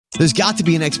There's got to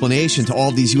be an explanation to all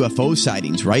of these UFO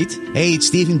sightings, right? Hey, it's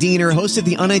Stephen Diener, host of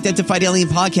the Unidentified Alien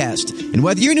Podcast. And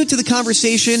whether you're new to the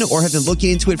conversation or have been looking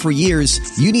into it for years,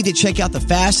 you need to check out the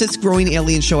fastest growing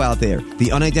alien show out there,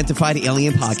 the Unidentified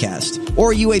Alien Podcast,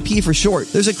 or UAP for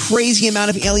short. There's a crazy amount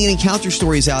of alien encounter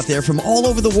stories out there from all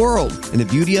over the world. And the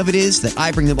beauty of it is that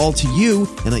I bring them all to you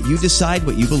and let you decide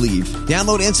what you believe.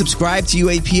 Download and subscribe to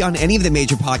UAP on any of the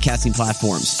major podcasting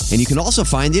platforms. And you can also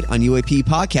find it on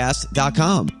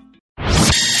UAPpodcast.com.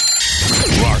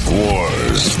 Rock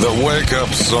Wars, the wake-up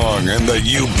song and the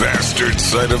you bastard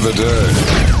sight of the day.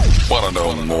 Want to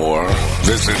know more?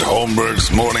 Visit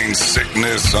Holmberg's Morning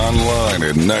Sickness online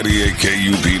at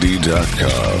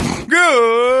 98kupd.com.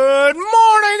 Good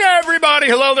morning, everybody.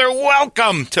 Hello there.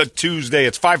 Welcome to Tuesday.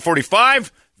 It's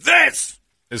 5:45. This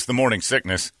is the Morning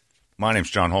Sickness. My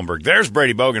name's John Holmberg. There's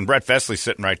Brady Bogan. Brett Festley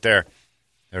sitting right there.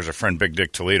 There's our friend Big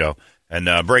Dick Toledo. And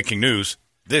breaking news,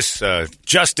 this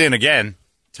just in again,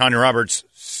 Tanya Roberts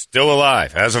still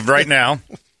alive. As of right now,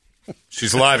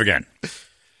 she's alive again.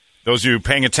 Those of you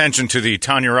paying attention to the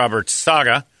Tanya Roberts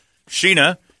saga,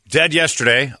 Sheena, dead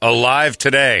yesterday, alive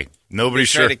today. Nobody's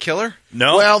sure. Tried to kill her?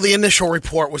 No. Well, the initial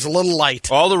report was a little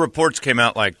light. All the reports came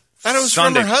out like I thought it was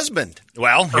Sunday. from her husband.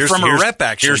 Well, Or from her rep,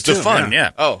 actually, Here's the too. fun,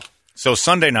 yeah. Oh. So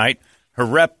Sunday night, her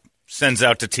rep sends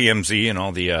out to TMZ and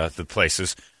all the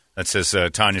places that says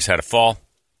Tanya's had a fall.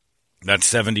 That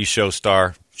 70s show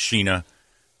star, Sheena,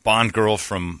 Bond girl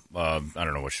from, I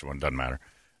don't know which one, doesn't matter.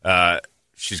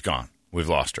 She's gone. We've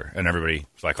lost her. And everybody's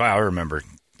like, wow, I remember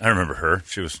her.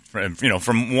 She was,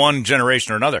 from one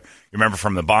generation or another. You remember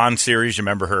from the Bond series. You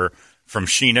remember her from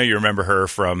Sheena. You remember her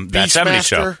from that 70s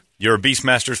show. You're a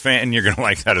Beastmasters fan, and you're going to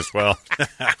like that as well.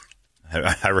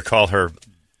 I recall her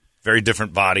very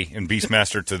different body in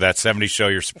Beastmaster to that 70s show.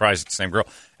 You're surprised it's the same girl.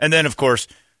 And then, of course,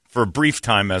 for a brief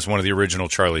time as one of the original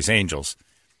Charlie's Angels,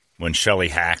 when Shelley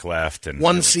Hack left. And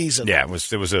One season. Yeah, it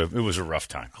was a rough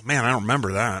time. Oh, man, I don't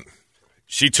remember that.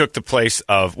 She took the place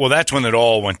of, well, that's when it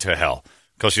all went to hell.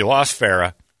 Because you lost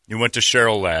Farrah. You went to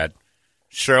Cheryl Ladd.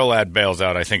 Cheryl Ladd bails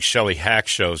out. I think Shelley Hack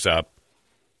shows up.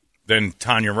 Then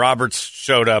Tanya Roberts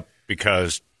showed up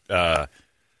because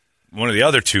one of the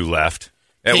other two left.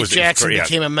 Kate Jackson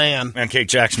became a man. And Kate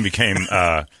Jackson became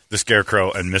the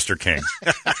Scarecrow and Mr. King.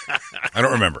 I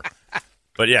don't remember.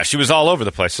 But, yeah, she was all over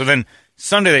the place. So then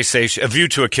Sunday they say A View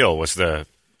to a Kill was the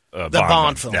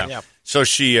Bond film. Yeah. Yep. So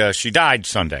she died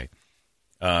Sunday.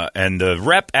 And the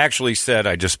rep actually said,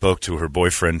 I just spoke to her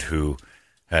boyfriend who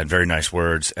had very nice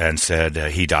words and said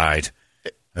he died.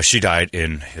 She died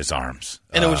in his arms.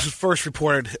 And it was first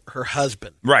reported her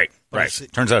husband. Right. It's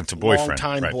Turns out it's a boyfriend.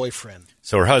 Long-time boyfriend.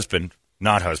 So her husband,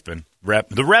 not husband, rep.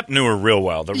 The rep knew her real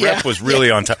well. The rep was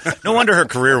really on top. No wonder her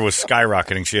career was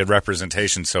skyrocketing. She had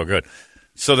representation so good.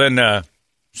 So then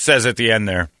says at the end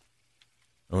there,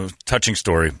 touching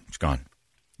story, she's gone.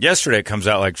 Yesterday it comes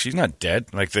out like she's not dead.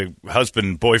 Like the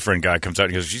husband-boyfriend guy comes out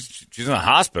and goes, she's in the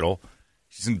hospital.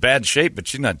 She's in bad shape, but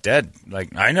she's not dead.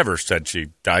 Like, I never said she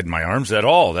died in my arms at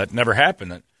all. That never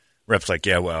happened. That rep's like,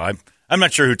 yeah, well, I'm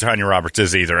not sure who Tanya Roberts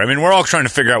is either. I mean, we're all trying to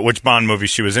figure out which Bond movie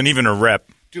she was in, even her rep.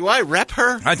 Do I rep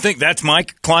her? I think that's my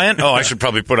client. Oh, I should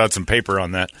probably put out some paper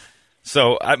on that.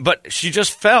 So, but she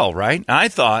just fell, right? I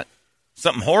thought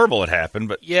something horrible had happened,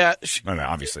 but yeah, I mean,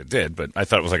 obviously it did, but I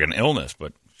thought it was like an illness,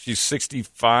 but she's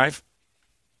 65.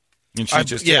 And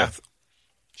she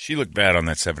she looked bad on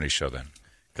that 70s show then.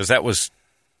 Because that was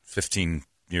 15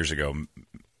 years ago,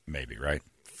 maybe, right?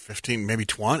 15, maybe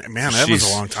 20. Man, that was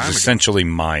a long time ago. Essentially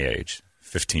my age,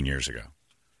 15 years ago.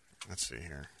 Let's see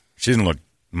here. She didn't look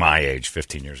my age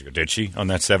 15 years ago, did she? On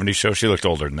that 70s show? She looked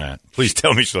older than that. Please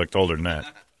tell me she looked older than that.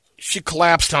 She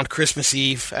collapsed on Christmas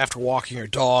Eve after walking her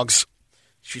dogs.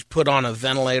 She's put on a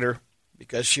ventilator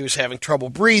because she was having trouble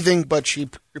breathing, but she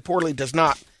reportedly does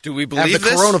not Do we believe have the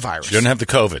this? coronavirus. She doesn't have the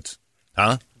COVIDs.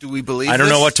 Huh? Do we believe I don't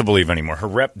this? know what to believe anymore. Her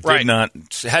rep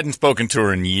hadn't spoken to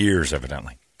her in years,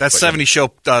 evidently. That 70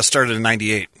 show started in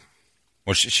 98.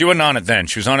 Well, she wasn't on it then.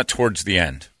 She was on it towards the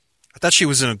end. I thought she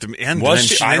was in at the end. Was and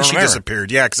she? then I don't she remember.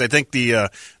 disappeared. Yeah, because I think the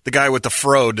guy with the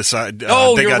fro decided they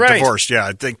you're got right. divorced. Yeah,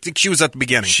 I think she was at the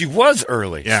beginning. She was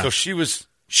early. Yeah. So she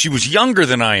was younger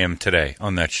than I am today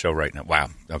on that show right now. Wow.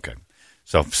 Okay.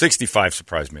 So 65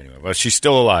 surprised me anyway. Well, she's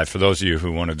still alive for those of you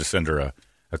who wanted to send her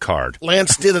a card.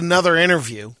 Lance did another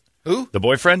interview. Who? The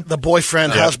boyfriend? The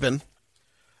boyfriend, husband.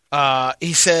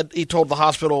 He said he told the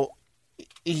hospital,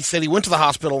 he said he went to the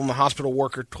hospital and the hospital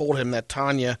worker told him that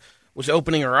Tanya was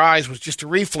opening her eyes was just a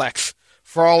reflex.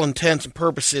 For all intents and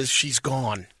purposes, she's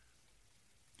gone.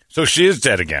 So she is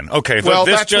dead again. Okay, Well,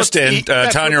 this that's just what in.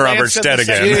 that's Tanya what Lance Roberts said dead the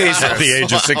again second at the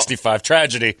age of 65.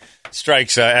 Tragedy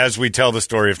strikes as we tell the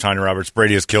story of Tanya Roberts.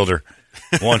 Brady has killed her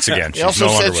Once again, He she's also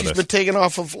no longer said with she's us. been taken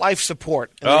off of life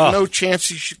support. And Oh. there's no chance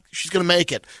she's going to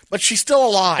make it. But she's still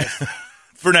alive.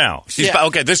 For now. She's Yeah.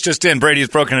 okay, this just in. Brady has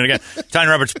broken it again. Tanya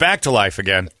Roberts back to life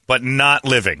again, but not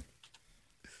living.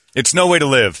 It's no way to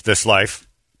live this life.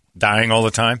 Dying all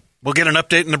the time. We'll get an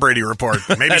update in the Brady report.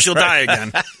 Maybe she'll die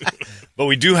again. But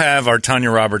we do have our Tanya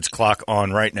Roberts clock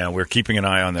on right now. We're keeping an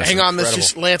eye on this. Hang on, Incredible.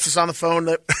 this is Lance is on the phone.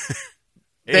 That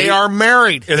they are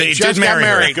married. They They just did got marry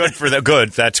her. married. Good for that.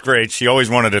 Good. That's great. She always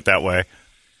wanted it that way.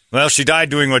 Well, she died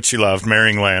doing what she loved,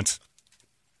 marrying Lance.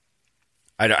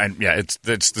 Yeah,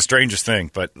 it's the strangest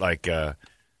thing, but like,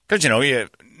 because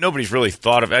nobody's really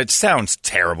thought of it. It sounds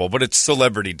terrible, but it's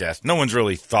celebrity death. No one's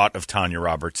really thought of Tanya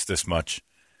Roberts this much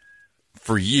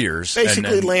for years.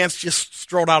 Basically, and Lance just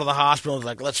strolled out of the hospital and was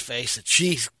like, let's face it,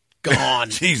 she's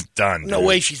gone. she's done. No dude.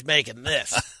 way she's making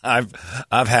this. I've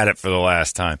had it for the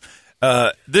last time.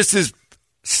 This is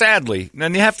sadly,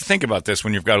 and you have to think about this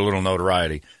when you've got a little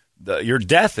notoriety. Your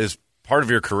death is part of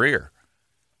your career.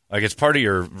 Like, it's part of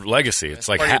your legacy. It's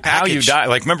like part of your how you package. die.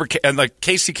 Like, remember, and like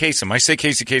Casey Kasem. I say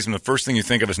Casey Kasem, the first thing you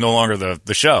think of is no longer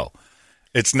the show.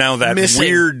 It's now that Missing.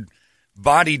 weird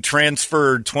body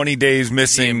transferred 20 days Is he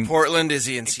missing. in Portland? Is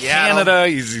he in Seattle? Canada.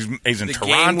 He's in The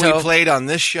Toronto. game we played on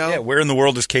this show? Yeah, where in the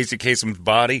world is Casey Kasem's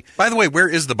body? By the way, where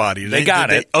is the body? They got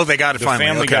it. Oh, they got it The finally.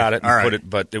 family Okay. got it and All right. put it,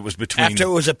 but it was between. After it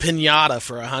was a pinata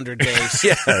for 100 days.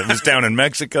 Yeah, it was down in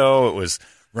Mexico. It was,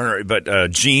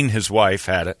 but Jean, his wife,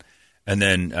 had it, and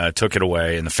then took it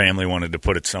away, and the family wanted to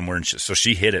put it somewhere, and so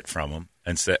she hid it from them,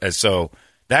 and so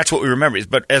that's what we remember.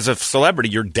 But as a celebrity,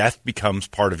 your death becomes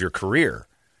part of your career,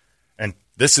 and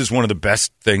this is one of the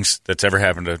best things that's ever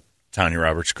happened to Tanya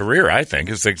Roberts' career. I think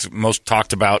is the most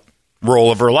talked about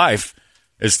role of her life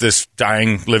is this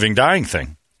living, dying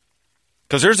thing.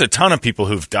 Because there's a ton of people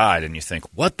who've died, and you think,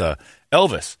 what the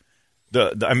Elvis?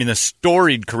 The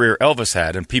storied career Elvis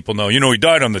had, and people know, he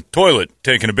died on the toilet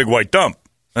taking a big white dump.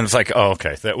 And it's like, oh,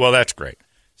 okay, that's great.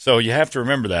 So you have to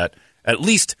remember that. At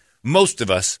least most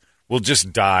of us will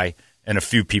just die, and a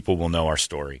few people will know our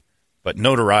story. But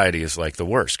notoriety is like the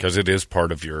worst, because it is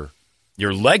part of your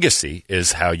legacy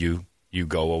is how you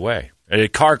go away.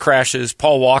 Car crashes,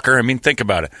 Paul Walker, think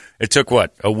about it. It took,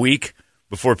 a week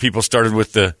before people started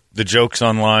with the jokes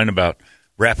online about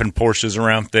wrapping Porsches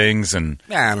around things and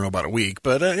I don't know about a week,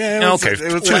 but yeah, okay,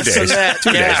 it was 2 less than days. that.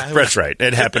 2 Yeah. days. That's right.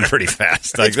 It happened pretty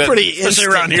fast. Like It's pretty especially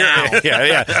instant around here. now.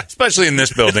 yeah. Especially in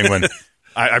this building when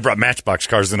I brought Matchbox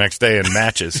cars the next day and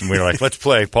matches, and we were like, let's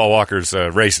play Paul Walker's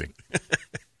racing.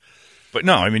 But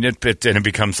no, it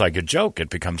becomes like a joke. It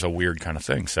becomes a weird kind of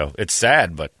thing. So it's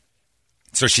sad, but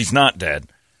so she's not dead,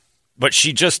 but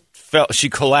she just fell. She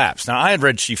collapsed. Now I had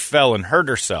read she fell and hurt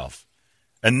herself,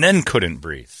 and then couldn't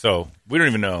breathe. So we don't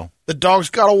even know. The dog's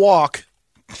got to walk.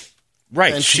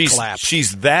 Right, And she she's collapsed.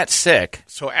 she's that sick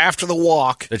So after the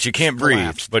walk, that she can't breathe,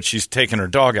 collapsed. but she's taking her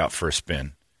dog out for a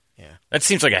spin. Yeah. That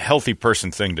seems like a healthy person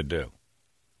thing to do,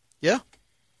 yeah,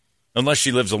 unless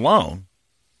she lives alone.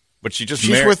 But she just she's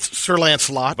married. with Sir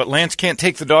Lancelot. But Lance can't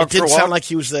take the dog It for a didn't walk. sound like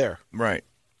he was there. Right.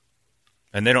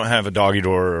 And they don't have a doggy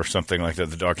door or something like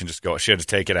that. The dog can just go. She had to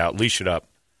take it out, leash it up.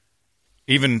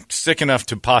 Even sick enough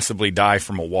to possibly die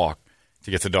from a walk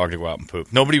to get the dog to go out and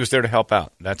poop. Nobody was there to help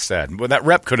out. That's sad. Well, that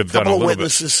rep could have A done a couple of little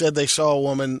witnesses said they saw a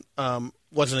woman,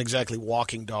 wasn't exactly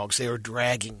walking dogs. They were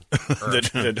dragging her.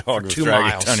 bit. The dog was 2 dragging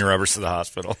miles. Tanya Roberts to the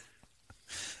hospital.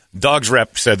 Dog's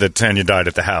rep said that Tanya died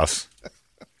at the house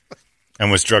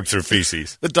and was drugged through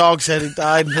feces. The dog said he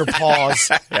died in her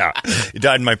paws. Yeah. He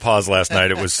died in my paws last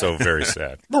night. It was so very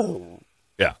sad.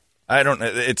 Yeah. I don't.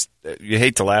 It's you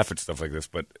hate to laugh at stuff like this,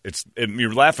 but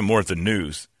you're laughing more at the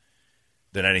news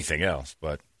than anything else.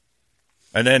 But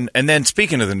and then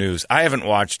speaking of the news, I haven't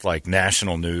watched like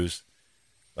national news,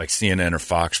 like CNN or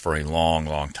Fox, for a long,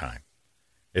 long time.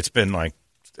 It's been like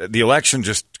the election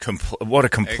just what a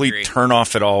complete agree.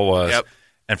 turnoff it all was. Yep.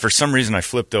 And for some reason, I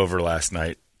flipped over last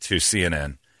night to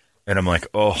CNN, and I'm like,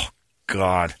 oh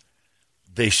God,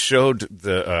 they showed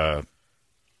the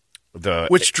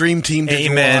Which dream team did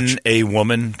you Amen, watch? a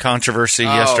woman controversy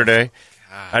yesterday.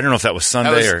 I don't know if that was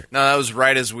Sunday or that was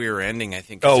right as we were ending, I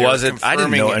think. Oh, 'cause they was were it? I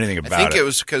didn't know confirming anything about I think it. it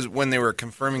was because when they were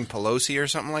confirming Pelosi or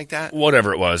something like that.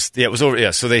 whatever it was. Yeah, it was over.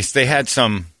 Yeah, so they had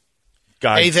some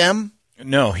guy. A them?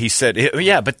 No, he said,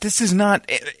 yeah, but this is not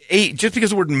just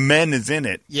because the word men is in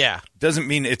it Yeah. doesn't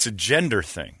mean it's a gender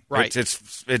thing. Right.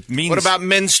 It means What about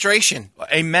menstruation?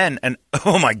 amen and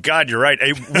oh my God, you're right.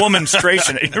 A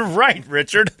womanstration. You're right,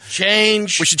 Richard.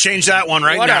 Change. We should change that one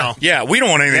right What now. Yeah, we don't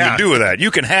want anything Yeah. to do with that.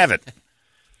 You can have it.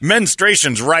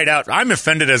 Menstruation's right out. I'm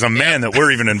offended as a man that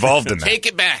we're even involved in that. Take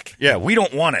it back. Yeah, we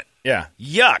don't want it. Yeah,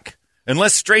 yuck.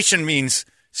 Unless stration means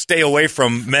stay away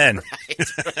from men.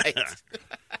 Right.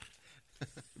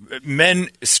 Men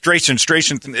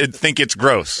stration think it's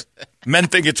gross. Men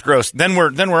think it's gross. Then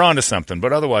we're onto something.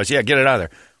 But otherwise, yeah, get it out of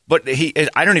there. But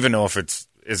I don't even know if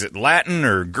is it Latin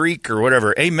or Greek or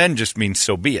whatever. Amen just means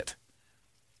so be it.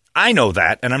 I know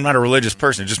that, and I'm not a religious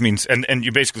person. It just means, and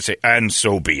you basically say, and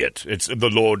so be it. It's the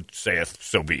Lord saith,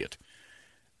 so be it.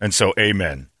 And so,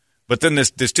 amen. But then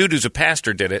this dude who's a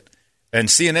pastor did it, and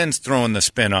CNN's throwing the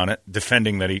spin on it,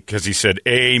 defending that because he said,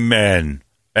 amen,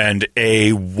 and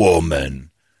a woman.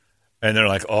 And they're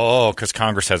like, oh, because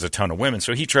Congress has a ton of women.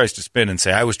 So he tries to spin and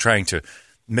say, I was trying to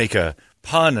make a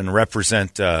pun and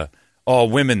represent all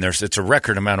women. It's a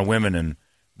record amount of women in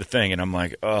the thing. And I'm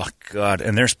like, oh, God.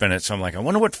 And they're spinning it. So I'm like, I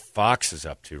wonder what Fox is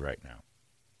up to right now.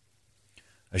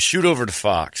 I shoot over to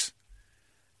Fox.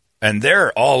 And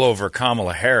they're all over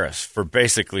Kamala Harris for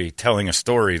basically telling a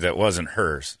story that wasn't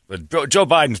hers. But Joe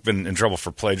Biden's been in trouble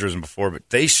for plagiarism before, but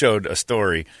they showed a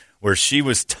story where she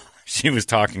was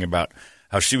talking about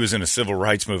how she was in a civil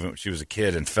rights movement when she was a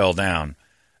kid and fell down.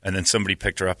 And then somebody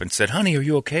picked her up and said, honey, are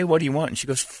you okay? What do you want? And she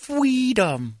goes,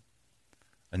 freedom.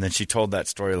 And then she told that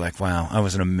story like, wow, I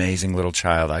was an amazing little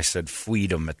child. I said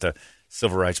freedom at the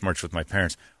Civil Rights March with my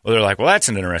parents. Well, they're like, well, that's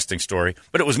an interesting story.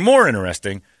 But it was more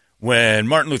interesting when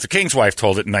Martin Luther King's wife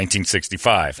told it in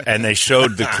 1965. And they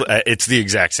showed it's the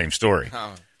exact same story.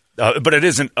 But it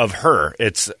isn't of her.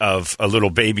 It's of a little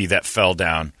baby that fell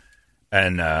down.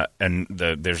 And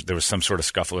there was some sort of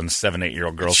scuffle, and the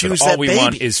 7-8-year-old girl said, all we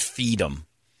want is feed them.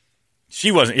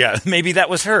 She wasn't, yeah, maybe that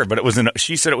was her, but it was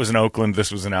she said it was in Oakland,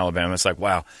 this was in Alabama. It's like,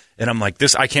 wow. And I'm like,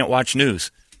 I can't watch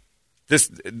news.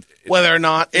 Whether or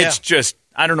not, it's just,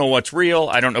 I don't know what's real,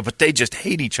 I don't know, but they just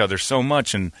hate each other so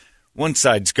much, and one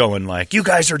side's going like, you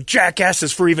guys are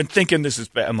jackasses for even thinking this is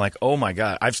bad. I'm like, oh my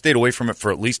God, I've stayed away from it for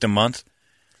at least a month.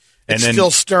 It's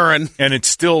still stirring. And it's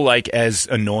still like as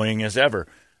annoying as ever.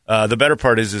 The better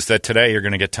part is that today you're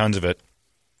going to get tons of it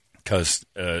because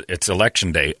it's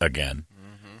election day again.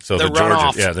 Mm-hmm. So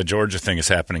the Georgia thing is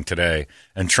happening today,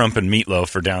 and Trump and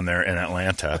Meatloaf are down there in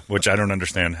Atlanta, which I don't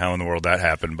understand how in the world that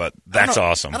happened, but that's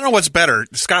awesome. I don't know what's better,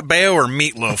 Scott Baio or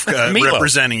Meatloaf, Meatloaf.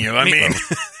 Representing you. I mean,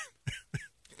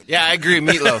 yeah, I agree.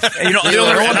 Meatloaf.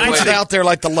 Everyone puts it out there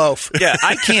like the loaf. Yeah,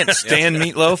 I can't stand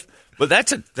Meatloaf, but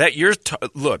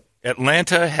look,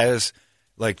 Atlanta has.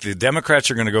 Like, the Democrats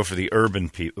are going to go for the urban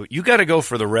people. You got to go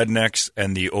for the rednecks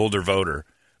and the older voter.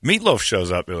 Meatloaf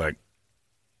shows up. You're like,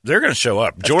 they're going to show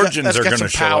up. Georgians are going to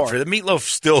show up. For the Meatloaf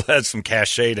still has some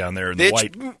cachet down there in the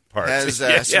white part. Has some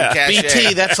cachet.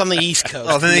 BT, that's on the East Coast.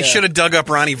 Oh, then they should have dug up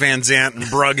Ronnie Van Zant and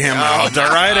brug him out. All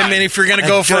right? I mean, if you're going to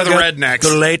go for the rednecks.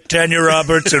 The late Tanya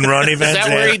Roberts and Ronnie Van Zant. Is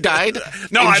that where he died?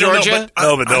 No, I don't know.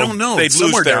 But I don't know. They'd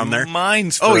somewhere lose their down there.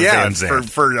 minds for Van Zant.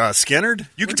 For Skinnerd?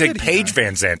 You could take Paige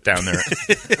Van Zant down there.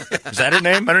 Is that her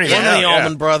name? I don't even know. One of the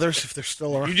Allman Brothers, if they're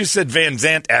still around. You just said Van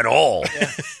Zant at all. Yeah.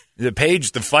 The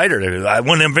Paige, the fighter,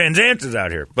 one of them Van Zantes out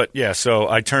here. But, yeah, so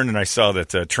I turned and I saw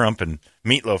that Trump and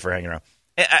Meatloaf are hanging around.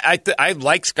 I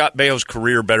like Scott Baio's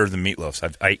career better than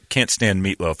Meatloaf's. I can't stand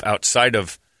Meatloaf. Outside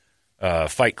of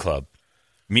Fight Club,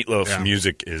 Meatloaf's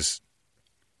music is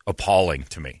appalling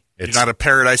to me. You're not a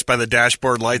Paradise by the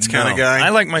Dashboard Lights kind of guy? I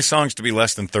like my songs to be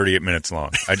less than 38 minutes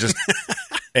long.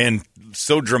 And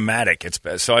so dramatic.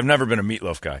 So I've never been a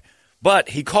Meatloaf guy. But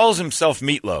he calls himself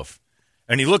Meatloaf.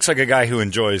 And he looks like a guy who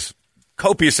enjoys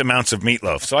copious amounts of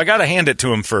meatloaf. So I got to hand it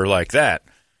to him for like that.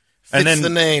 And Fits then the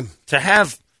name. To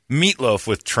have Meatloaf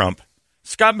with Trump,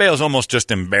 Scott Baio's almost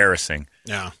just embarrassing.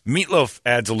 Yeah. Meatloaf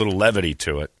adds a little levity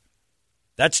to it.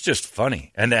 That's just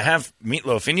funny. And to have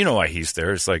Meatloaf, and you know why he's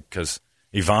there. It's like because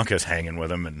Ivanka's hanging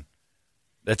with him, and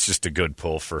that's just a good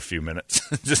pull for a few minutes.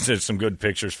 Just some good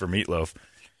pictures for Meatloaf.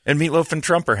 And Meatloaf and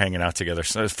Trump are hanging out together.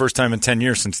 So it's the first time in 10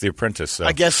 years since The Apprentice. So.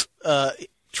 I guess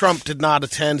Trump did not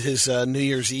attend his New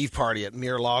Year's Eve party at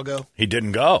Mar-a-Lago. He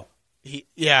didn't go. He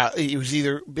was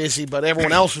either busy, but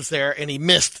everyone else was there, and he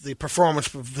missed the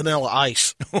performance of Vanilla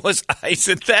Ice. Was Ice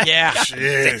at that? Yeah.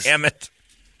 Damn it.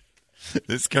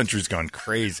 This country's gone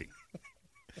crazy.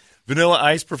 Vanilla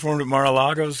Ice performed at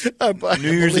Mar-a-Lago's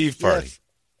New Year's Eve party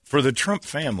for the Trump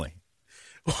family.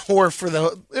 Or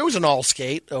it was an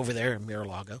all-skate over there in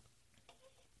Mar-a-Lago.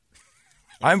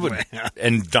 I would,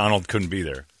 and Donald couldn't be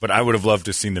there, but I would have loved to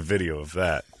have seen the video of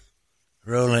that.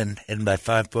 Rolling in by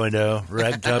 5.0,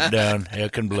 rag top down, hair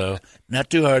can blow. Not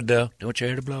too hard, though. Don't want your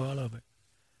hair to blow all over.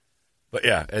 But,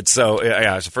 it's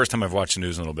the first time I've watched the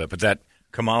news in a little bit. But that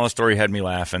Kamala story had me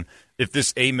laughing. If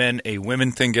this amen, a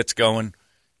women thing gets going,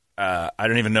 I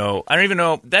don't even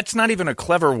know. That's not even a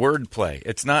clever word play.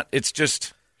 It's not. It's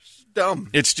just dumb.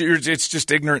 It's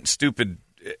just ignorant, stupid.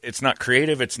 It's not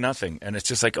creative. It's nothing. And it's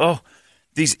just like, oh,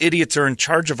 these idiots are in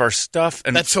charge of our stuff.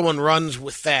 And that someone runs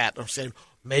with that. I'm saying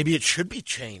maybe it should be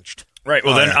changed. Right.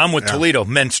 Well, I'm with Toledo.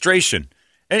 Menstruation.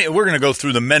 And we're going to go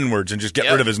through the men words and just get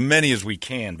rid of as many as we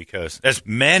can because as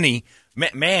many,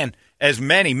 as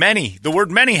many. The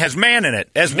word many has man in it.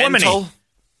 As Mental. womany.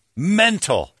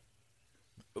 Mental.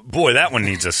 Boy, that one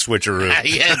needs a switcheroo.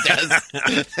 Yeah, it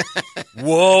does.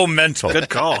 Whoa, mental. Good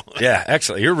call. Yeah,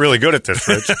 excellent. You're really good at this,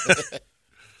 Rich.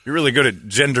 You're really good at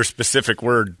gender-specific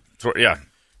word. Yeah.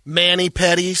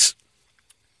 Mani-pedis.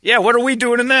 Yeah, what are we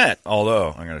doing in that? Although,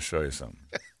 I'm going to show you something.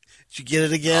 Did you get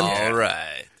it again? All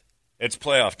right. It's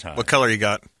playoff time. What color you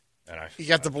got? You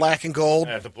got the black and gold?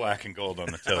 I have the black and gold on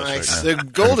the toes Nice. right now. The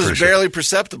gold is barely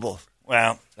perceptible.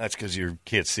 Well, that's because you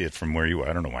can't see it from where you are.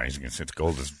 I don't know why he's going to say it's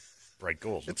gold. It's bright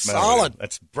gold. It's solid.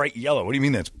 That's bright yellow. What do you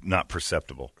mean that's not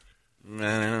perceptible? I don't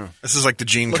know. This is like the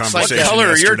Gene Looks like conversation. the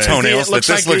color of your yesterday. toenails. It looks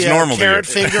this like looks the normal to you. carrot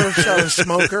finger of a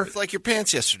smoker. It's like your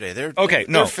pants yesterday. They're Okay,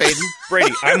 no. they're fading.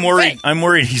 Brady, I'm worried. I'm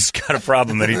worried he's got a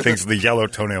problem that he thinks the yellow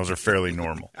toenails are fairly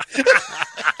normal.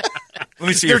 Let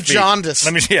me see They're your feet. jaundiced.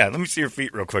 Let me see your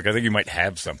feet real quick. I think you might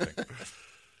have something.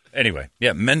 Anyway,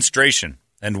 menstruation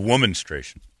and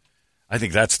womanstration. I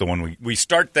think that's the one we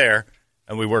start there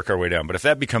and we work our way down. But if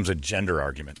that becomes a gender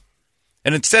argument,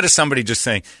 and instead of somebody just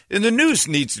saying, and the news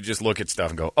needs to just look at stuff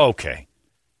and go, okay,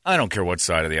 I don't care what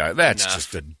side of the aisle. That's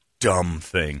just a dumb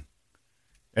thing.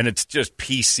 And it's just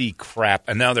PC crap.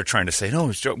 And now they're trying to say, no,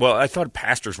 it's just, well, I thought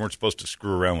pastors weren't supposed to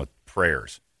screw around with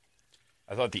prayers.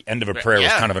 I thought the end of a prayer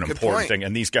was kind of an important point. thing.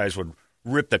 And these guys would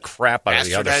rip the crap out of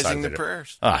the other side. Bastardizing the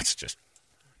prayers. Oh, it's just.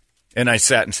 And I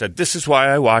sat and said, this is why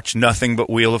I watch nothing but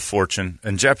Wheel of Fortune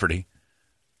and Jeopardy.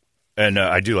 And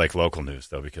I do like local news,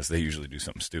 though, because they usually do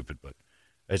something stupid. But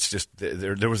it's just,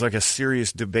 there was like a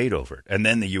serious debate over it. And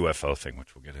then the UFO thing,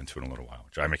 which we'll get into in a little while,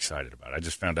 which I'm excited about. I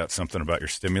just found out something about your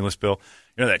stimulus bill.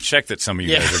 You know that check that some of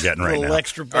you guys are getting right now?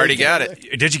 Extra Already bacon. got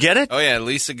it. Did you get it? Oh, yeah.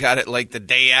 Lisa got it like the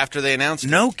day after they announced it.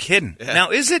 No kidding. Yeah.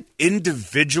 Now, is it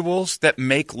individuals that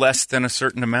make less than a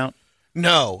certain amount?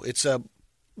 No, it's a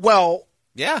well.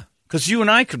 Yeah. Because you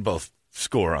and I could both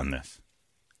score on this.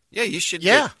 Yeah, you should.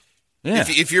 Yeah, Yeah.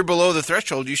 If you're below the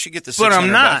threshold, you should get the $600. But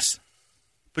I'm not.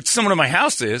 But someone in my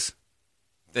house is.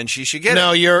 Then she should get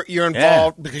no, it. you're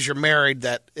involved because you're married.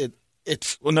 That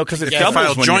it's Well, no, because it Yeah, doubles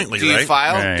filed when jointly, Do you right?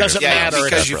 file? Yeah, Doesn't Yeah, matter.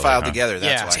 because you Separately, filed huh? together.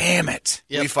 That's Yeah. why. Damn it.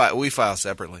 Yep. We file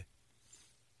separately.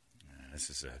 This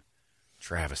is a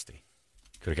travesty.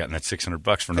 Could have gotten that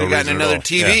 $600 for no Could have reason gotten at another all.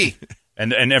 TV. Yeah.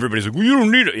 And everybody's like, well, you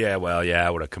don't need it. Yeah, well, yeah, I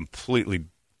would have completely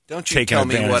Don't you taken tell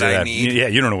me advantage what of I that. need. Yeah,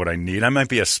 you don't know what I need. I might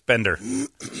be a spender.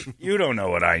 You don't know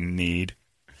what I need.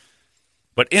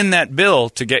 But in that bill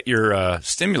to get your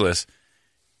stimulus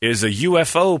is a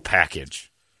UFO package.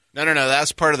 No.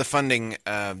 That's part of the funding,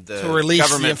 the To release the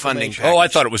government funding information. package. Oh, I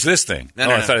thought it was this thing. No,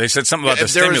 I thought they said something about the there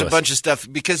stimulus. was a bunch of stuff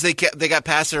because they got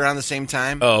passed around the same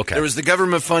time. Oh, okay. There was the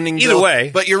government funding. Either bill, way.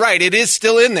 but you're right, it is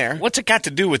still in there. What's it got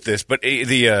to do with this? But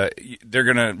they're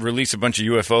going to release a bunch of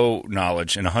UFO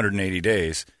knowledge in 180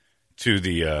 days to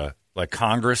the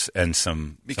Congress and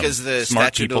some The smart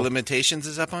statute people. of limitations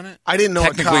is up on it. I didn't know.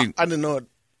 Technically- I didn't know it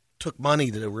took money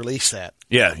to release that.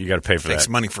 Yeah, you got to pay for Takes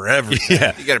that. money for everything.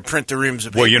 Yeah. You got to print the reams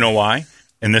of paper. Well, you know why?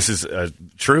 And this is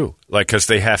true. Because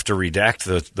they have to redact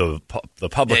the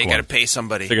public Yeah, you one. got to pay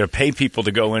somebody. They're going to pay people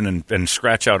to go in and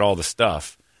scratch out all the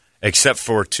stuff, except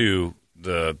for to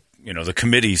the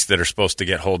committees that are supposed to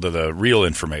get hold of the real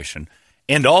information.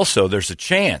 And also, there's a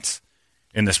chance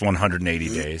in this 180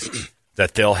 days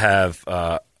that they'll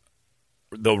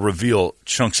reveal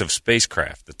chunks of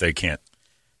spacecraft that they can't.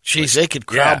 Jeez, they could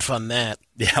Yeah. crowdfund that.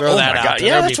 Yeah, Throw oh that my out God. there.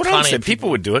 Yeah, There'd that's be what I'm plenty saying. of People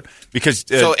would do it because.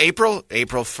 So April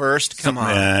 1st. Come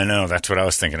on. No, that's what I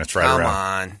was thinking. It's right Come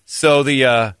around. on. So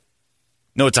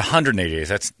no, it's 180 days.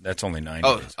 That's only 90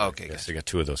 Oh, days. okay, Yes, gotcha. you got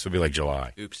two of those. So it'll be like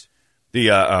July. Oops.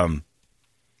 The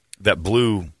that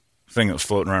blue thing that was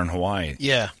floating around in Hawaii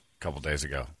Yeah, a couple days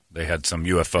ago. They had some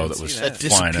UFO that was that. That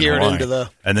flying in disappeared Hawaii. into the-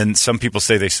 And then some people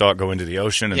say they saw it go into the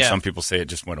ocean, and Yeah. some people say it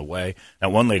just went away. Now,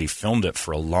 one lady filmed it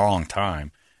for a long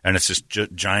time, and it's this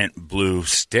giant blue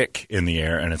stick in the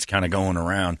air, and it's kind of going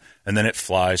around, and then it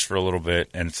flies for a little bit,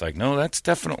 and it's like, no, that's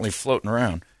definitely floating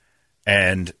around.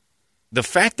 And the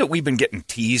fact that we've been getting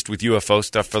teased with UFO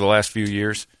stuff for the last few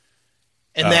years,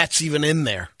 and that's even in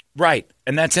there. right,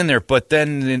 and that's in there, but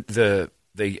then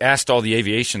they asked all the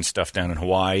aviation stuff down in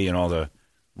Hawaii and all the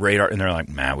radar, and they're like,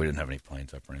 "Man, we didn't have any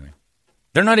planes up or anything."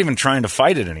 They're not even trying to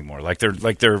fight it anymore. They're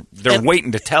And-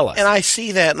 waiting to tell us. And I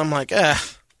see that, and I'm like,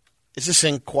 is this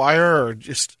Inquirer or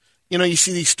just you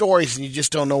see these stories and you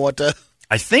just don't know what to.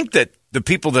 I think that the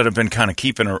people that have been kind of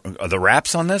keeping the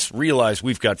wraps on this realize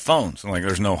we've got phones and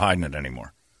there's no hiding it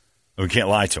anymore. We can't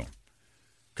lie to them.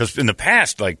 Because in the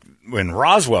past, like when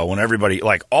Roswell, when everybody,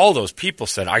 like all those people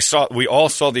said, we all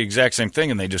saw the exact same thing,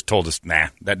 and they just told us, nah,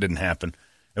 that didn't happen.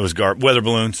 It was weather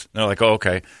balloons. They're like, oh,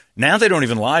 okay. Now they don't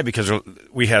even lie because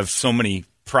we have so much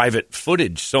private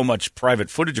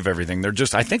footage of everything.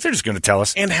 I think they're just going to tell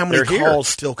us. And how many calls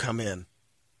still come in?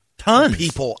 Tons.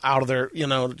 People out of there,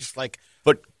 just like.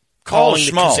 But calls,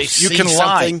 schmalls. You can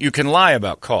lie. You can lie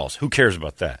about calls. Who cares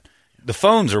about that? The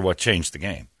phones are what changed the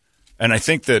game. And I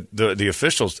think that the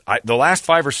officials, the last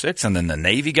 5 or 6, and then the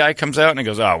Navy guy comes out and he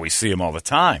goes, oh, we see him all the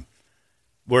time.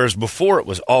 Whereas before it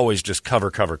was always just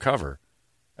cover.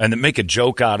 And then make a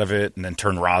joke out of it and then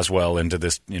turn Roswell into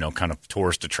this, kind of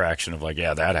tourist attraction of like,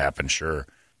 yeah, that happened, sure.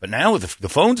 But now with the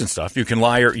phones and stuff, you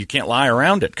can't lie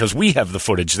around it because we have the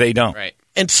footage. They don't. Right.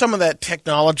 And some of that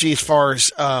technology as far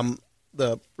as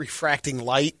the refracting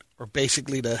light or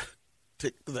basically the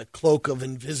cloak of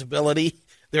invisibility,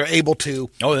 they're able to.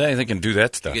 Oh, they can do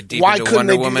that stuff. Why couldn't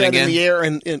they do that in the air?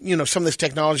 And some of this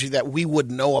technology that we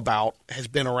wouldn't know about has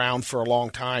been around for a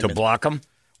long time. To block them?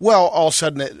 Well, all of a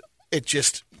sudden it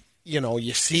just,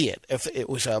 you see it. If it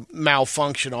was a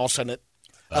malfunction, all of a sudden it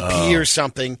appears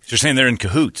something. So you're saying they're in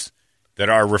cahoots, that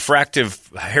our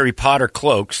refractive Harry Potter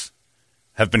cloaks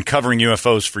have been covering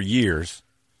UFOs for years.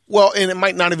 Well, and it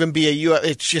might not even be a UFO.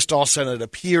 It's just all of a sudden it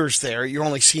appears there. You're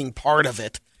only seeing part of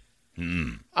it.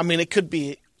 I mean, it could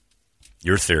be.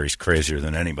 Your theory's crazier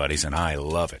than anybody's, and I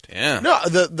love it. Yeah. No,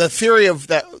 the theory of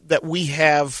that we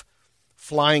have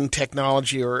flying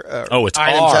technology or it's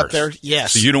items ours. up there.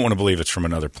 Yes. So you don't want to believe it's from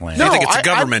another planet. I think it's the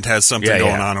government has something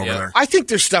going on over there. I think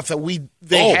there's stuff that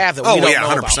they have that we don't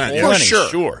know 100%, about. yeah.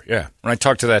 Sure. Yeah. When I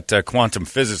talked to that quantum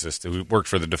physicist who worked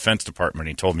for the Defense Department,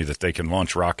 he told me that they can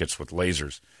launch rockets with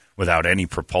lasers without any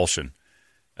propulsion.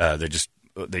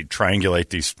 They triangulate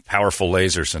these powerful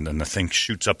lasers, and then the thing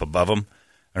shoots up above them,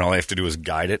 and all they have to do is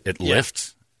guide it. It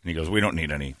lifts. And he goes, we don't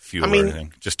need any fuel or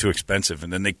anything. Just too expensive.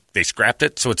 And then they scrapped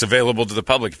it, so it's available to the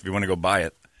public if you want to go buy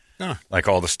it. Huh. Like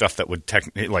all the stuff that would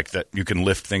that you can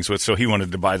lift things with. So he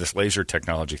wanted to buy this laser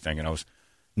technology thing, and I was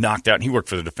knocked out. And he worked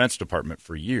for the Defense Department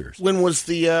for years. When was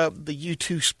the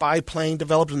U-2 spy plane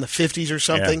developed in the 50s or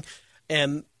something? Yeah.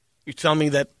 And you're telling me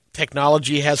that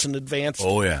technology hasn't advanced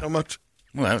so much?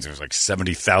 Well, that was like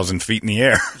 70,000 feet in the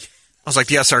air. I was like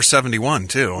the SR-71,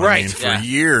 too. Right. I mean, for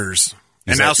years.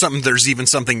 And now there's even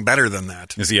something better than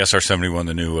that. Is the SR-71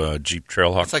 the new Jeep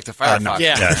Trailhawk? It's like the Firefox. No.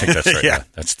 Yeah, I think that's right. Yeah.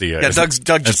 That's the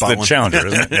Doug just bought the one. Challenger,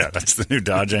 isn't it? Yeah, that's the new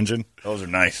Dodge engine. Those are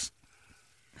nice.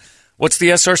 What's the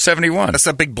SR-71? That's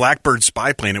that big Blackbird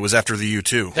spy plane. It was after the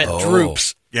U-2. That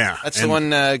droops. Yeah. That's the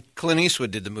one Clint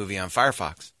Eastwood did the movie on,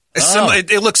 Firefox.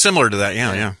 It looks similar to that,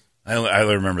 yeah. I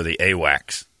remember the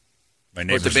AWACS. My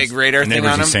neighbors, with the big radar thing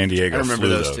on in them? San Diego. I remember flew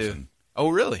those too. Oh,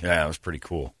 really? Yeah, it was pretty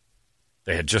cool.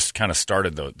 They had just kind of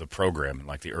started the program in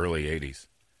like the early 80s,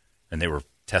 and they were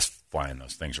test flying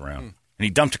those things around. And he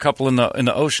dumped a couple in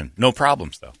the ocean. No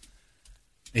problems, though.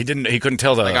 He couldn't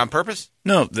tell like on purpose?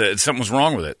 No, something was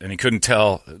wrong with it, and he couldn't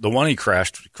tell. The one he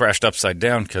crashed upside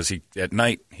down because at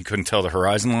night he couldn't tell the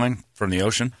horizon line from the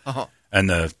ocean, and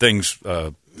the things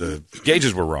the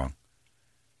gauges were wrong,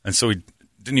 and so he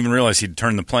didn't even realize he'd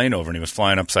turned the plane over and he was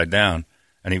flying upside down,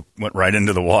 and he went right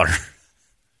into the water.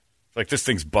 Like, this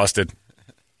thing's busted.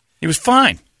 He was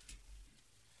fine.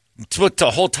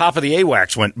 The whole top of the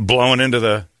AWACS went blowing into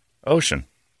the ocean.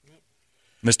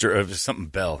 Mr. Something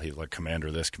Bell. He was like,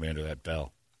 commander this, commander that,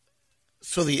 Bell.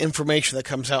 So the information that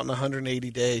comes out in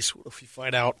 180 days, if you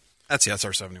find out. That's the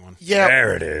SR-71. Yeah.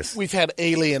 There it is. We've had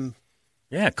alien.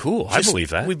 Yeah, cool. I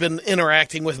believe that. We've been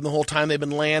interacting with them the whole time they've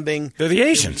been landing. They're the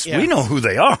Asians. Yeah. We know who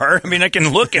they are. I mean, I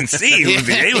can look and see who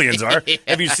the aliens are.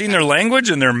 Have you seen their language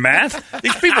and their math?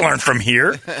 These people aren't from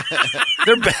here.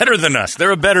 They're better than us.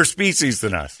 They're a better species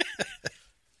than us.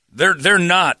 They're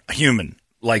not human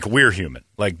like we're human.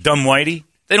 Like Dumb Whitey,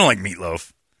 they don't like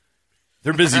meatloaf.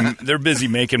 They're busy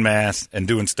making math and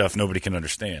doing stuff nobody can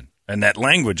understand. And that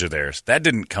language of theirs, that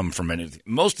didn't come from anything.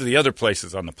 Most of the other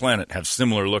places on the planet have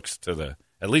similar looks to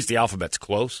at least the alphabet's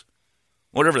close.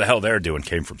 Whatever the hell they're doing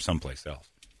came from someplace else.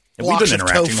 And we've been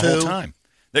interacting the whole time.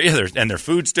 And their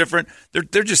food's different.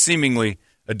 They're just seemingly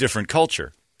a different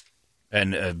culture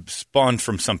and spawned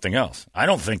from something else. I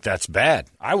don't think that's bad.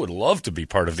 I would love to be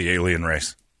part of the alien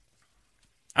race.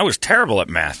 I was terrible at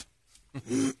math.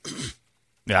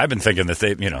 Yeah, I've been thinking that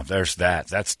there's that.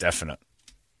 That's definite.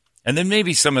 And then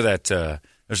maybe some of that,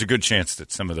 there's a good chance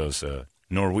that some of those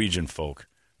Norwegian folk,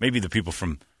 maybe the people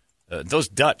from, those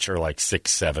Dutch are like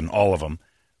 6'7", all of them.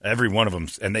 Every one of them,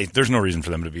 and there's no reason for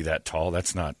them to be that tall.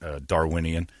 That's not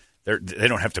Darwinian. They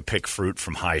don't have to pick fruit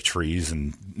from high trees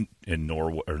in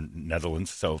Norway or Netherlands.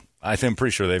 So I'm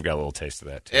pretty sure they've got a little taste of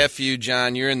that too. F you,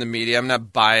 John. You're in the media. I'm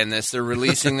not buying this. They're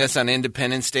releasing this on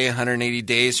Independence Day, 180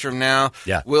 days from now.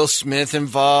 Yeah. Will Smith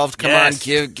involved. Come on,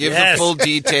 give the full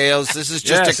details. This is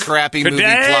just a crappy movie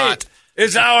plot.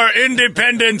 It's our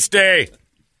Independence Day.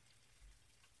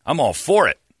 I'm all for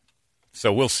it.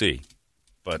 So we'll see.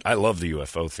 But I love the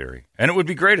UFO theory. And it would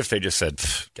be great if they just said,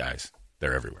 guys,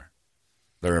 they're everywhere.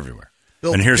 They're everywhere.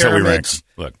 Built And here's pyramids. how we rank them.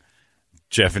 Look,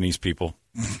 Japanese people,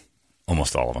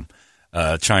 almost all of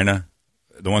them. China,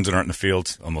 the ones that aren't in the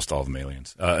fields, almost all of them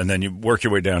aliens. And then you work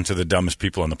your way down to the dumbest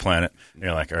people on the planet. And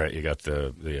you're like, all right, you got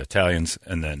the Italians,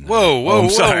 and then... Whoa. I'm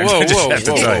sorry. I just have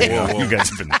to tell you, you guys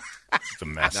have been... It's a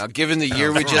mess. Now, given the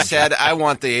year we just had, I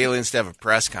want the aliens to have a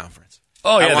press conference.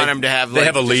 Oh, yeah. I want them to have... They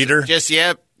have a leader?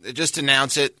 Just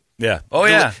announce it. Yeah. Oh,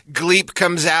 yeah. Gleep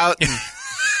comes out.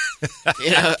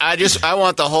 And, I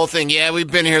want the whole thing. Yeah, we've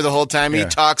been here the whole time. Yeah. He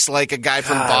talks like a guy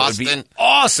from Boston. It would be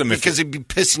awesome because he'd be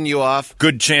pissing you off.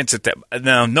 Good chance at that.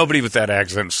 No, nobody with that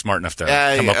accent is smart enough to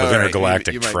come up with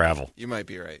intergalactic travel. You might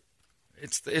be right.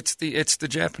 It's the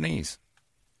Japanese.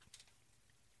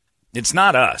 It's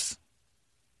not us.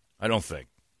 I don't think.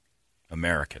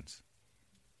 Americans.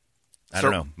 I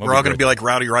don't know. We're all going to be like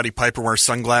Rowdy Roddy Piper, wear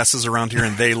sunglasses around here,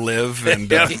 and they live. And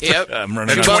Yep. I'm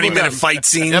running 20-minute fight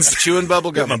scenes. Yep. Chewing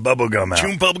bubble Got gum. my bubble gum out.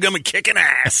 Chewing bubble gum and kicking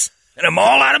ass. And I'm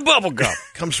all out of bubble gum.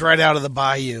 Comes right out of the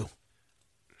bayou.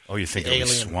 Oh, you think The it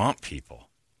was alien. swamp people?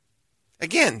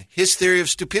 Again, his theory of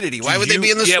stupidity. Why would they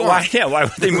be in the swamp? Why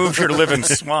would they move here to live in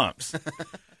swamps?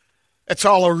 It's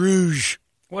all a rouge.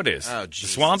 What is? Oh, the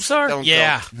Jesus. swamps are? Don't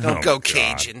Oh, go God.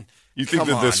 Cajun. You think Come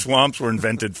that the on. swamps were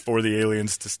invented for the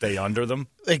aliens to stay under them?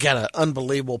 They got an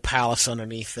unbelievable palace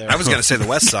underneath there. I was going to say the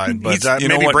West Side, but You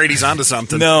know maybe what? Brady's onto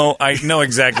something. No, I know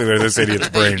exactly where this idiot's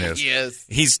brain is. Yes.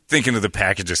 He's thinking of the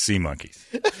package of sea monkeys.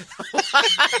 They live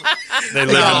in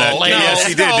No, that. no, Yes,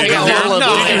 he did. no, Did you no, hear, no,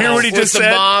 did you hear what he With just the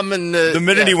said? mom and The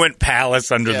minute he yeah. went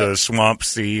palace under Yeah. the swamp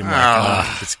sea, I'm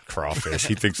like, it's crawfish.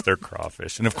 He thinks they're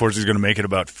crawfish. And, of course, he's going to make it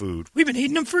about food. We've been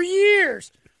eating them for years.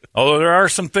 Although there are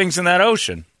some things in that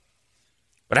ocean.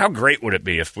 But how great would it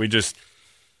be if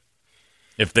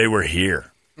they were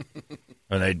here?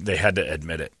 And they had to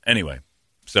admit it. Anyway,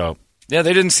 so, yeah,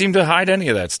 they didn't seem to hide any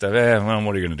of that stuff. Well,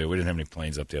 what are you going to do? We didn't have any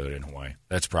planes up the other day in Hawaii.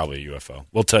 That's probably a UFO.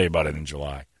 We'll tell you about it in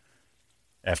July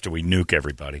after we nuke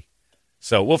everybody.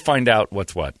 So we'll find out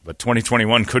what's what. But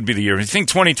 2021 could be the year. If you think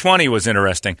 2020 was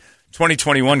interesting,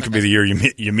 2021 could be the year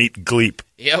you meet Gleep.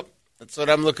 Yep. That's what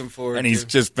I'm looking for. And he's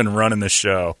just been running the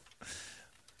show.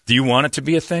 Do you want it to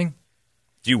be a thing?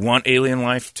 Do you want alien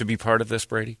life to be part of this,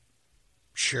 Brady?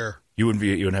 Sure. You wouldn't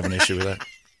have an issue with that?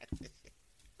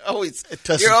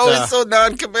 doesn't, You're always so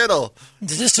non-committal.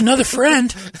 Just another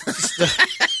friend.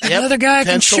 Another guy I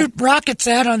can Potential. shoot rockets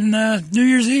at on New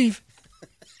Year's Eve.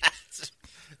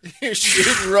 You're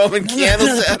shooting Roman candles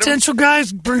Another at him. potential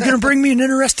guy's going to bring me an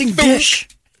interesting dish.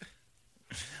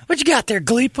 What you got there,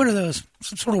 Gleep? What are those?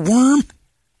 Some sort of worm?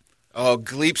 Oh,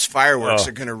 Gleep's fireworks Oh.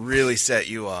 are going to really set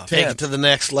you off. Take it to the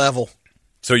next level.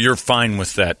 So you're fine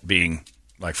with that being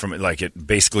it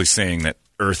basically saying that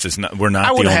Earth is not. We're not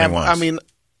I would the only have. ones. I mean,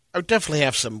 I would definitely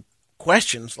have some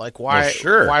questions like why? Well,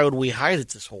 sure. Why would we hide it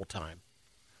this whole time?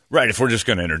 right? If we're just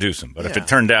going to introduce them, but if Yeah. it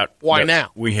turned out Why that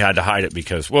now? we had to hide it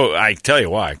because, well, I tell you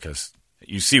why. Because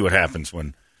you see what happens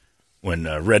when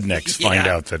rednecks find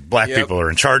out that black Yep. people are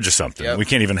in charge of something. Yep. We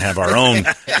can't even have our own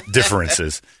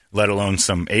differences, let alone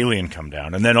some alien come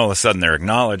down, and then all of a sudden they're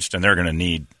acknowledged and they're going to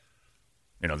need.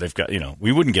 They've got,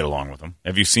 we wouldn't get along with them.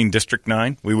 Have you seen District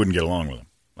 9? We wouldn't get along with them.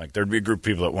 Like, there'd be a group of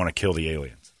people that want to kill the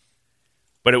aliens.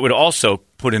 But it would also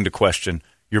put into question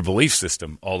your belief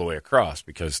system all the way across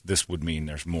because this would mean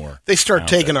there's more. They start out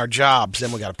taking there. our jobs,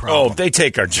 then we got a Oh, problem. they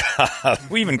take our job.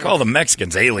 We even call the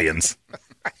Mexicans aliens.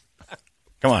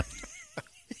 Come on.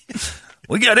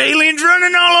 We got aliens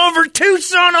running all over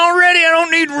Tucson already. I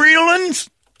don't need real ones.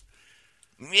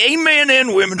 Amen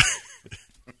and women.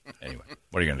 Anyway,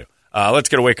 what are you going to do? Let's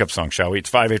get a wake-up song, shall we? It's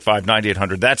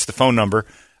 585-9800. That's the phone number.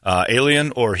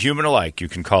 Alien or human alike, you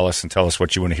can call us and tell us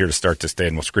what you want to hear to start this day,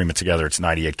 and we'll scream it together. It's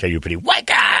 98 KUPD. Wake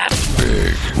up!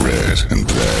 Big, red, and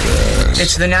badass.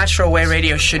 It's the natural way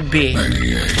radio should be.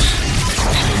 98.